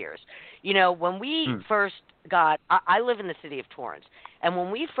this for years. When we first got, I live in the city of Torrance, and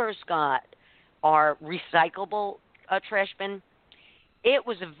when we first got our recyclable trash bin, it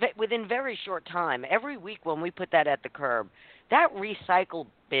was within very short time. Every week when we put that at the curb, that recycle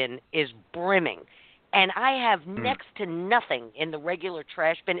bin is brimming. And I have next to nothing in the regular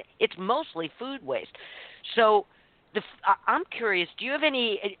trash bin. It's mostly food waste. So I'm curious, do you have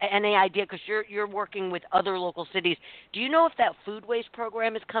any idea, because you're working with other local cities, do you know if that food waste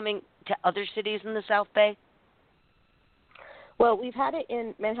program is coming to other cities in the South Bay? Well, we've had it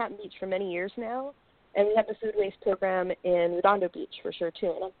in Manhattan Beach for many years now, and we have the food waste program in Redondo Beach for sure,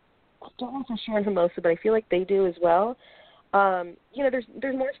 too. And I don't know for sure in Hermosa, but I feel like they do as well.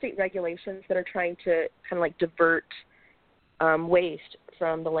 There's more state regulations that are trying to kind of like divert waste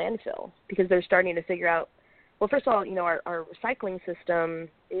from the landfill, because they're starting to figure out, well, first of all, our recycling system,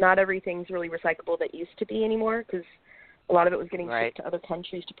 not everything's really recyclable that used to be anymore, because a lot of it was getting shipped to other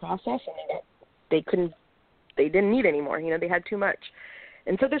countries to process, and they didn't need anymore. They had too much.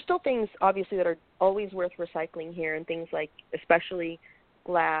 And so there's still things, obviously, that are always worth recycling here, and things like especially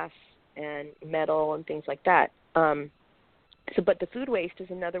glass and metal and things like that. But the food waste is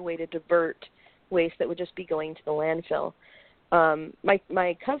another way to divert waste that would just be going to the landfill.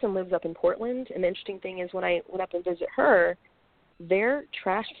 My cousin lives up in Portland, and the interesting thing is when I went up and visit her, their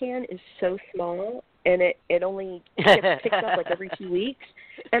trash can is so small, and it only gets picked up like every 2 weeks.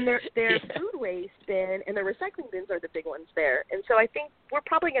 And their food waste bin and their recycling bins are the big ones there. And so I think we're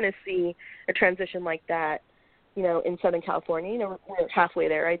probably going to see a transition like that, in Southern California. We're halfway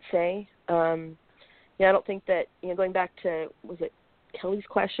there, I'd say. I don't think that, going back to, was it Kelly's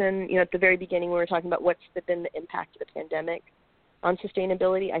question, at the very beginning we were talking about what's been the impact of the pandemic on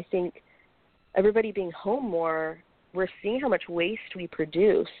sustainability. I think everybody being home more, we're seeing how much waste we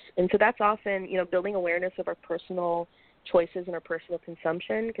produce. And so that's often, building awareness of our personal choices and our personal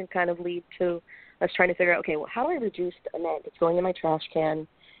consumption can kind of lead to us trying to figure out, okay, well, how do I reduce the amount that's going in my trash can,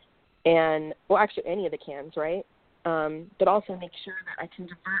 and, well, actually any of the cans, right? But also make sure that I can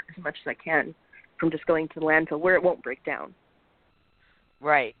divert as much as I can from just going to the landfill where it won't break down.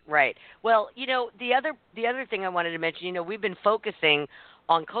 Right. Well, the other thing I wanted to mention, we've been focusing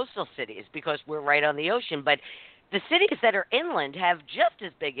on coastal cities because we're right on the ocean, but the cities that are inland have just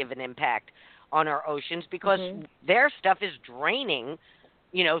as big of an impact on our oceans because their stuff is draining,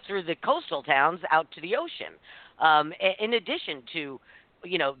 through the coastal towns out to the ocean. In addition to,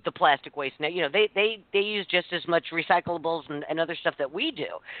 the plastic waste. Now, they use just as much recyclables and other stuff that we do.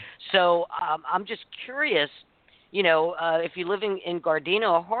 So I'm just curious, if you live in Gardena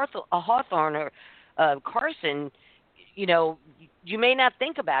or Hawthorne or Carson, you may not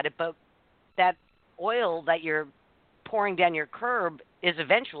think about it, but that oil that you're pouring down your curb is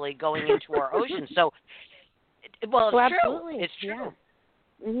eventually going into our ocean. So, it's absolutely. True. It's true.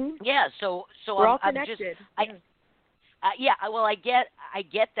 Yeah. Mm-hmm. Yeah. So we're all I'm connected. Well, I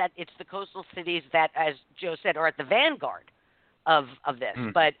get that it's the coastal cities that, as Joe said, are at the vanguard of this.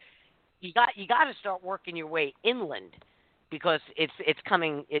 But you got to start working your way inland because it's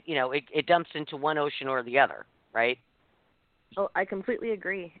coming. It dumps into one ocean or the other, right? Oh, I completely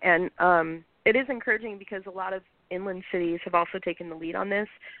agree, and it is encouraging because a lot of inland cities have also taken the lead on this,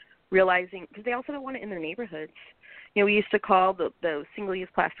 realizing because they also don't want it in their neighborhoods. We used to call the single-use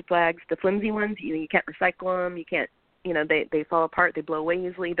plastic bags the flimsy ones. You can't recycle them. You can't. They fall apart. They blow away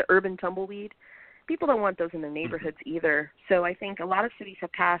easily. The urban tumbleweed. People don't want those in their neighborhoods either. So I think a lot of cities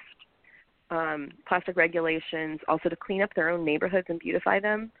have passed plastic regulations also to clean up their own neighborhoods and beautify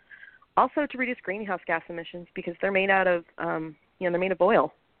them. Also to reduce greenhouse gas emissions because they're made out of, they're made of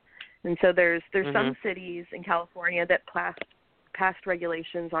oil. And so there's some cities in California that passed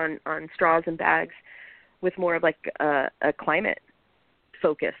regulations on straws and bags with more of like a climate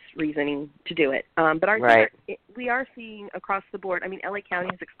focus reasoning to do it. But we are seeing across the board, LA County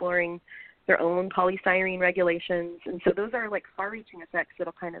is exploring their own polystyrene regulations. And so those are like far-reaching effects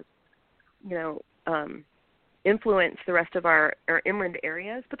that'll kind of, influence the rest of our inland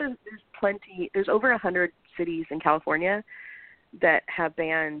areas. But there's over 100 cities in California that have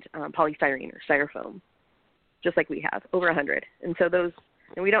banned polystyrene or styrofoam, just like we have, over 100. And so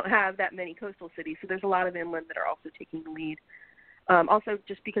and we don't have that many coastal cities, so there's a lot of inland that are also taking the lead. Also,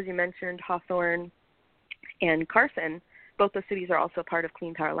 just because you mentioned Hawthorne and Carson, both those cities are also part of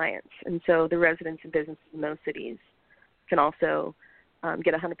Clean Power Alliance. And so the residents and businesses in those cities can also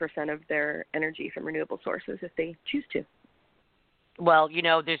get 100% of their energy from renewable sources if they choose to. Well,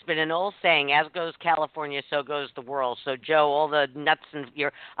 there's been an old saying, as goes California, so goes the world. So, Joe, all the nuts and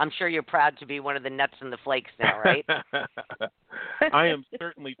I'm sure you're proud to be one of the nuts and the flakes now, right? I am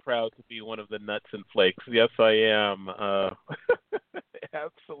certainly proud to be one of the nuts and flakes. Yes, I am.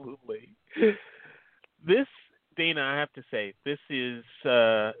 Absolutely. This, Dana, I have to say, this is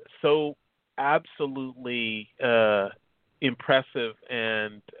so absolutely impressive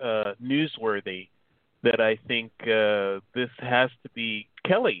and newsworthy that I think this has to be.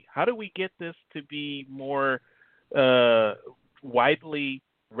 Kelly, how do we get this to be more widely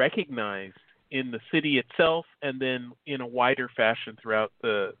recognized in the city itself and then in a wider fashion throughout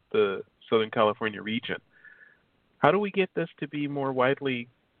the Southern California region? How do we get this to be more widely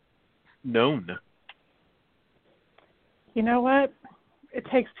known? You know what? It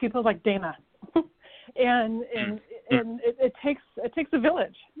takes people like Dana, and it takes a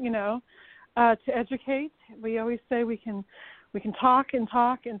village, to educate. We always say we can talk and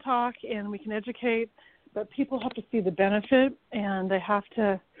talk and talk, and we can educate, but people have to see the benefit, and they have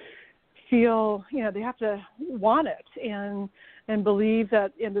to feel, they have to want it and believe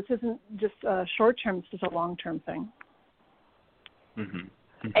that this isn't just short term; it's just a long term thing. Mm-hmm.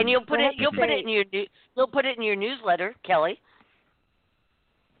 Mm-hmm. And you'll put it in your newsletter, Kelly.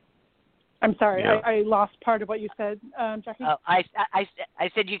 I'm sorry, Yeah. I lost part of what you said, Jackie. Oh, I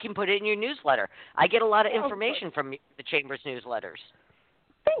said you can put it in your newsletter. I get a lot of information from the Chamber's newsletters.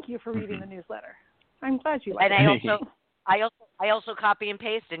 Thank you for reading the newsletter. I'm glad you like and it. I also copy and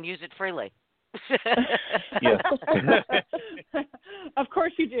paste and use it freely. Yes. Of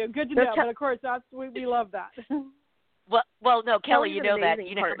course you do. Good to know. But of course, we love that. Well, no, Kelly, you know that.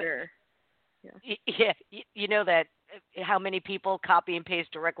 Partner. You know that how many people copy and paste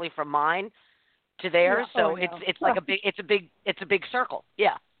directly from mine to theirs. Yeah. So it's like it's a big circle.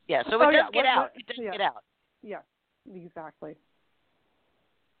 Yeah. So it does get out. It does get out. Yeah, exactly.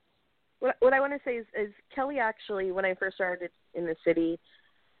 What I want to say is Kelly actually, when I first started in the city,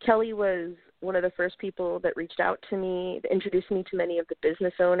 Kelly was one of the first people that reached out to me, introduced me to many of the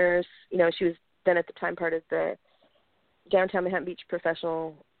business owners. She was then at the time part of the Downtown Manhattan Beach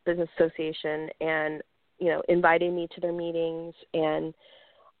Professional Business Association, and inviting me to their meetings. And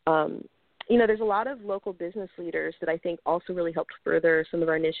there's a lot of local business leaders that I think also really helped further some of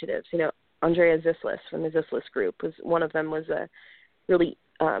our initiatives. Andrea Zislis from the Zislis Group was one of them, was a really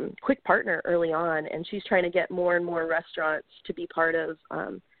quick partner early on, and she's trying to get more and more restaurants to be part of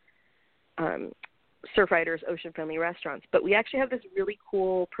Surfriders Ocean Friendly Restaurants. But we actually have this really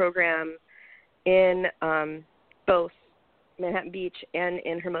cool program in both Manhattan Beach and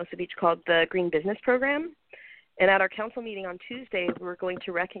in Hermosa Beach called the Green Business Program. And at our council meeting on Tuesday, we're going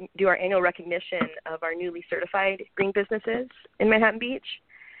to do our annual recognition of our newly certified green businesses in Manhattan Beach.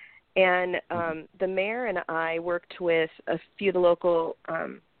 And the mayor and I worked with a few of the local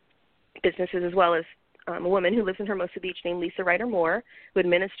businesses, as well as a woman who lives in Hermosa Beach named Lisa Ryder Moore, who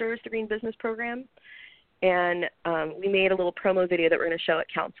administers the Green Business Program. And we made a little promo video that we're going to show at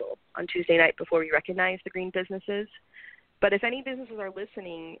council on Tuesday night before we recognize the green businesses. But if any businesses are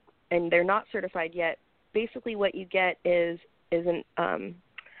listening and they're not certified yet, basically what you get is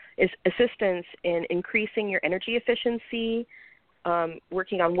assistance in increasing your energy efficiency,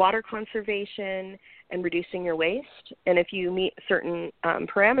 working on water conservation, and reducing your waste. And if you meet certain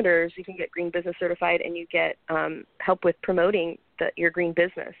parameters, you can get Green Business Certified, and you get help with promoting your green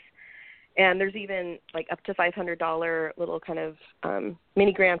business. And there's even like up to $500 little kind of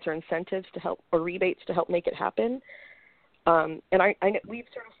mini grants or incentives to help, or rebates to help make it happen. And we've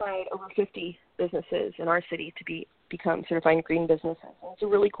certified over 50 businesses in our city to become certified green businesses. And it's a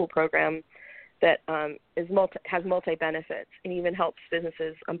really cool program that has multi-benefits and even helps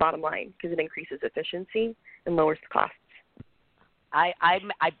businesses on bottom line because it increases efficiency and lowers the costs. I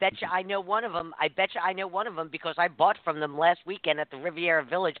bet you I know one of them. I bet you I know one of them because I bought from them last weekend at the Riviera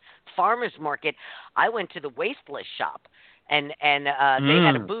Village Farmers Market. I went to the Wasteless shop, and they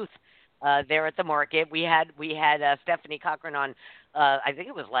had a booth there at the market. We had Stephanie Cochran on, I think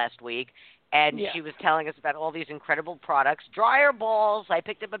it was last week, and she was telling us about all these incredible products. Dryer balls. I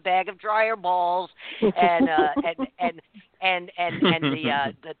picked up a bag of dryer balls, and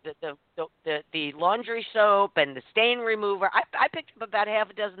the laundry soap and the stain remover. I picked up about half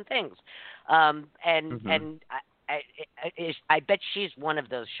a dozen things, and I bet she's one of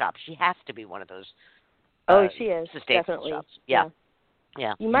those shops. She has to be one of those. She is definitely shops. Yeah.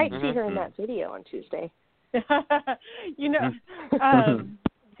 Yeah. You might see her in that video on Tuesday.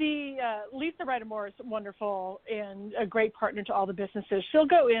 The Lisa Ryder Moore is wonderful and a great partner to all the businesses. She'll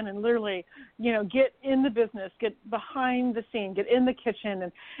go in and literally, get in the business, get behind the scene, get in the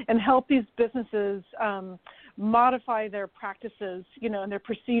kitchen, and help these businesses modify their practices, and their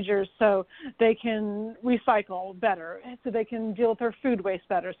procedures so they can recycle better, so they can deal with their food waste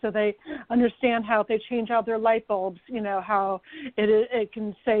better, so they understand how if they change out their light bulbs, how it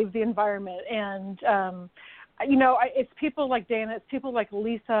can save the environment. And, it's people like Dana, it's people like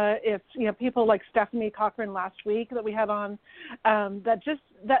Lisa, it's, people like Stephanie Cochran last week that we had on, that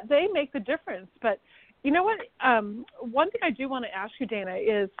they make the difference. But you know what? One thing I do want to ask you, Dana,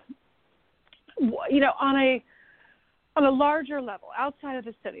 is, on a larger level, outside of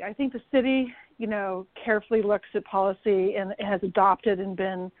the city, I think the city, carefully looks at policy and has adopted and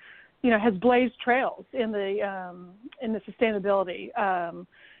been, has blazed trails in the sustainability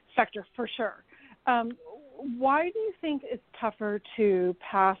sector for sure. Why do you think it's tougher to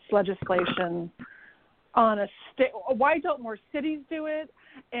pass legislation on a state? Why don't more cities do it?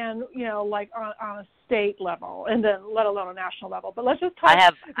 And like on a state level, and then let alone a national level. But let's just talk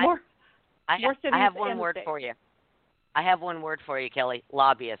more cities. I have one word states. for you. I have one word for you, Kelly.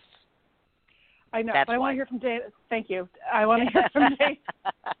 Lobbyists. I know, That's but I why. want to hear from Dana. Thank you. I want to hear from Dana.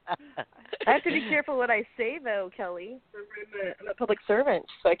 I have to be careful what I say, though, Kelly. I'm a public servant,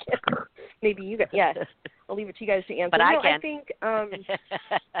 so I can't. Maybe you guys. Yes, I'll leave it to you guys to answer. But I can. I think.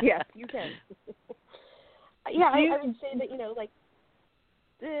 Yes, you can. I would say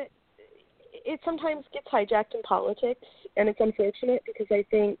that it sometimes gets hijacked in politics, and it's unfortunate because I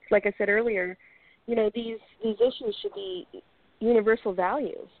think, like I said earlier, these issues should be universal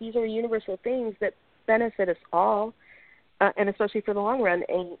values. These are universal things that benefit us all, and especially for the long run.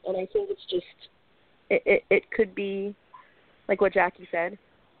 And I think it's just it could be like what Jackie said,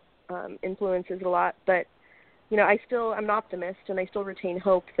 influences a lot. But I'm an optimist, and I still retain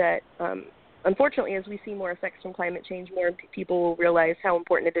hope that. Unfortunately, as we see more effects from climate change, more people will realize how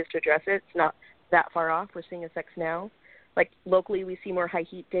important it is to address it. It's not that far off. We're seeing effects now. Like locally, we see more high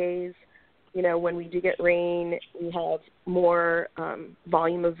heat days. When we do get rain, we have more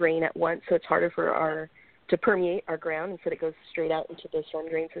volume of rain at once, so it's harder to permeate our ground, instead it goes straight out into the storm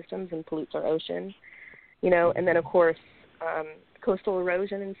drain systems and pollutes our ocean. And then, of course, coastal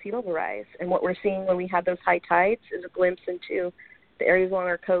erosion and sea level rise. And what we're seeing when we have those high tides is a glimpse into the areas along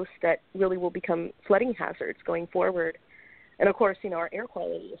our coast that really will become flooding hazards going forward. And, of course, our air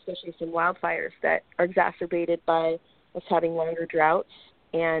quality, especially from wildfires that are exacerbated by us having longer droughts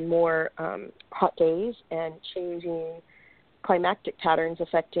and more hot days and changing climatic patterns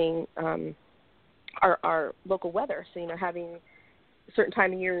affecting our local weather. So, having a certain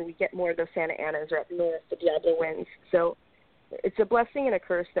time of year where we get more of those Santa Anas or up north, the Diablo winds. So it's a blessing and a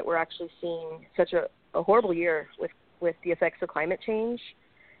curse that we're actually seeing such a horrible year with the effects of climate change.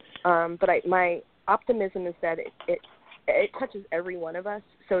 But my optimism is that it touches every one of us.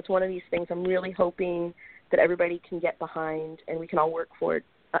 So it's one of these things I'm really hoping that everybody can get behind and we can all work for it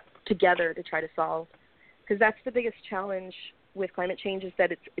together to try to solve. Because that's the biggest challenge with climate change, is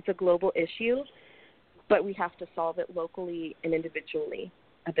that it's a global issue, but we have to solve it locally and individually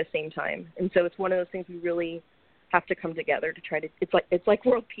at the same time. And so it's one of those things we really have to come together to try to, it's like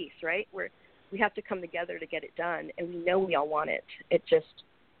world peace, right? Where we have to come together to get it done, and we know we all want it. It just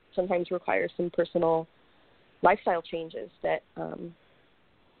sometimes requires some personal lifestyle changes that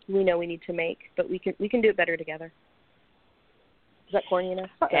we know we need to make, but we can do it better together. Is that corny enough?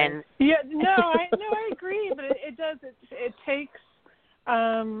 And I agree, but it does.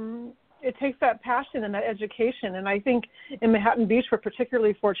 It takes that passion and that education, and I think in Manhattan Beach we're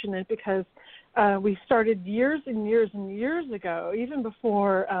particularly fortunate because we started years and years and years ago, even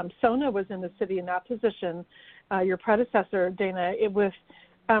before Sona was in the city in that position. Your predecessor, Dana, it was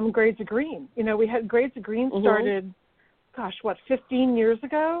Grades of Green. We had Grades of Green started, 15 years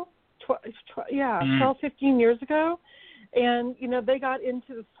ago? 12, 15 years ago. And, they got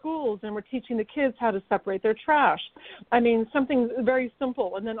into the schools and were teaching the kids how to separate their trash. I mean, something very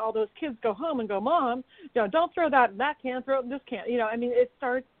simple. And then all those kids go home and go, Mom, don't throw that in that can, throw it in this can. It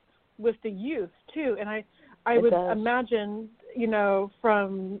starts with the youth, too. And I would imagine,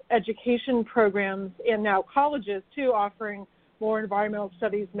 from education programs and now colleges, too, offering more environmental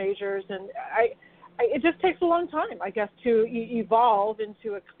studies majors. And it just takes a long time, I guess, to evolve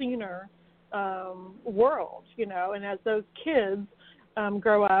into a cleaner world, and as those kids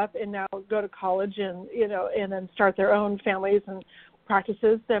grow up and now go to college and, and then start their own families and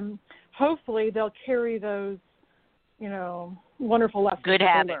practices, then hopefully they'll carry those, wonderful lessons good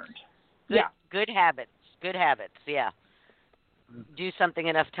habits. Learned. Good habits, yeah. Do something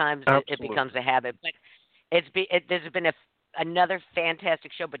enough times that it becomes a habit. But there's been another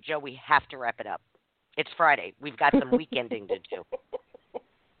fantastic show, but Joe, we have to wrap it up. It's Friday. We've got some weekending to do.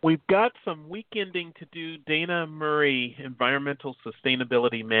 We've got some weekending to do. Dana Murray, Environmental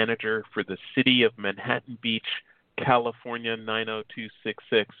Sustainability Manager for the City of Manhattan Beach, California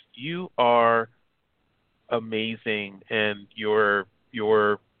 90266. You are amazing, and you're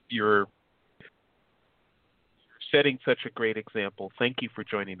setting such a great example. Thank you for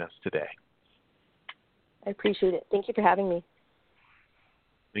joining us today. I appreciate it. Thank you for having me.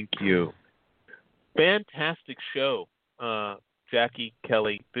 Thank you. Fantastic show, Jackie,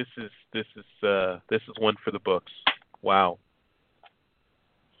 Kelly. This is one for the books. Wow.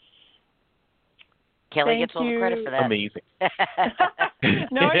 Kelly gets all the credit for that. Amazing.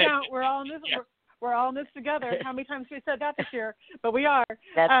 No, I don't. We're all in this. We're all in this together. How many times have we said that this year? But we are.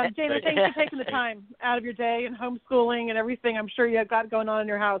 Dana, thanks for taking the time out of your day and homeschooling and everything I'm sure you've got going on in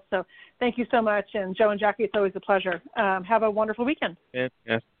your house. So thank you so much. And Joe and Jackie, it's always a pleasure. Have a wonderful weekend.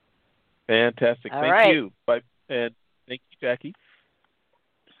 Fantastic. All Thank right. you. Bye. And thank you, Jackie.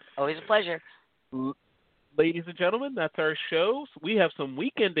 Always a pleasure. Ladies and gentlemen, that's our show. We have some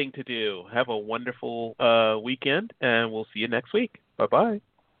weekending to do. Have a wonderful weekend, and we'll see you next week. Bye-bye.